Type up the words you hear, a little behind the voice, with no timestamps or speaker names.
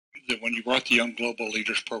when you brought the Young Global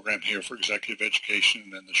Leaders Program here for executive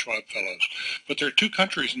education and the Schwab Fellows. But there are two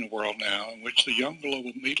countries in the world now in which the young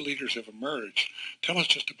global leaders have emerged. Tell us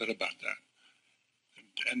just a bit about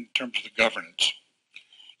that in terms of the governance.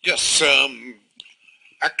 Yes,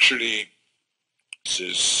 actually,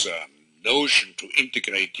 this notion to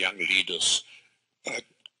integrate young leaders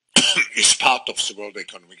is part of the World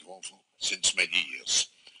Economic Forum since many years.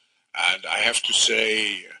 And I have to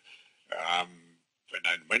say, when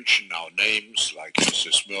I mention our names like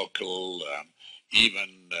Mrs. Merkel,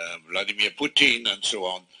 even Vladimir Putin and so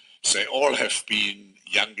on, they all have been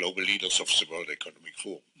young global leaders of the World Economic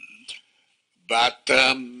Forum. But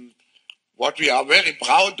what we are very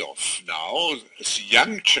proud of now is the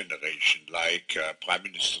young generation, like Prime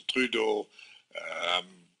Minister Trudeau,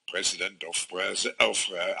 President of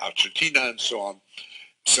Argentina and so on,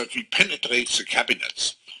 is that we penetrate the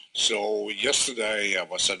cabinets. So yesterday I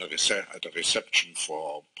was at a reception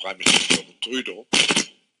for Prime Minister Trudeau,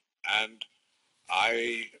 and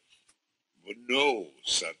I know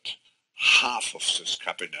that half of this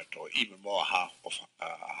cabinet, or even more half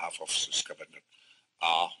of this cabinet,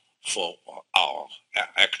 are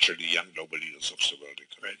actually young global leaders of the World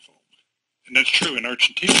Economic Forum. And that's true in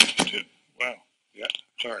Argentina too. Wow. Yeah.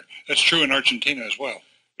 Sorry. That's true in Argentina as well.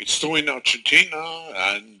 It's true in Argentina,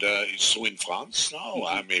 and it's true in France now.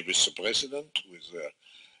 Mm-hmm. I'm a vice-president with a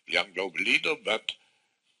young global leader, but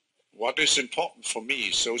what is important for me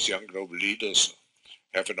is those young global leaders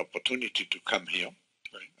have an opportunity to come here.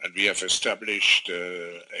 Right. And we have established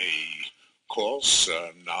a course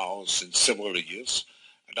now since several years.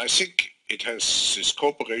 And I think this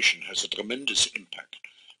cooperation has a tremendous impact,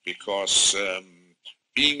 because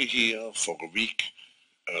being here for a week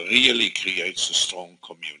really creates a strong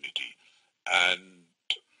community. And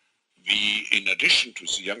we, in addition to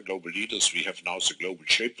the young global leaders, we have now the global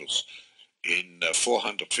shapers in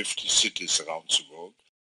 450 cities around the world.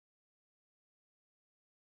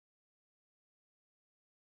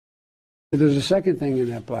 There's a second thing in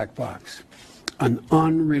that black box, an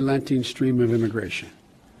unrelenting stream of immigration,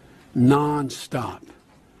 non-stop.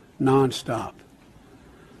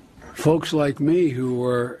 Folks like me who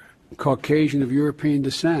were Caucasian of European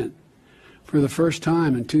descent, for the first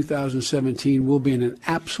time in 2017, will be in an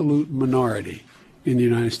absolute minority in the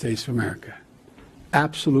United States of America.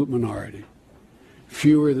 Absolute minority.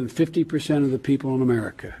 Fewer than 50% of the people in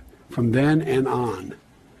America from then and on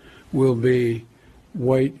will be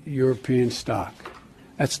white European stock.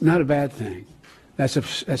 That's not a bad thing. That's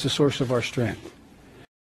a source of our strength.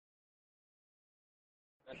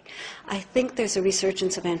 I think there's a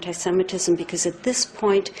resurgence of anti-Semitism because at this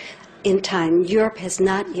point in time, Europe has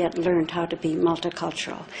not yet learned how to be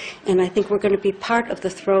multicultural. And I think we're going to be part of the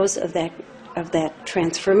throes of that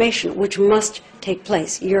transformation, which must take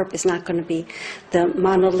place. Europe is not going to be the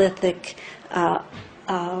monolithic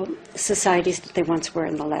societies that they once were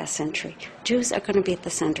in the last century. Jews are going to be at the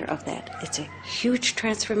center of that. It's a huge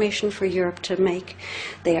transformation for Europe to make.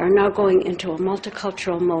 They are now going into a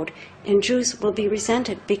multicultural mode, and Jews will be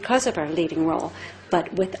resented because of our leading role.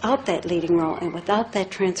 But without that leading role and without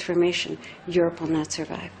that transformation, Europe will not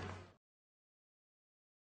survive.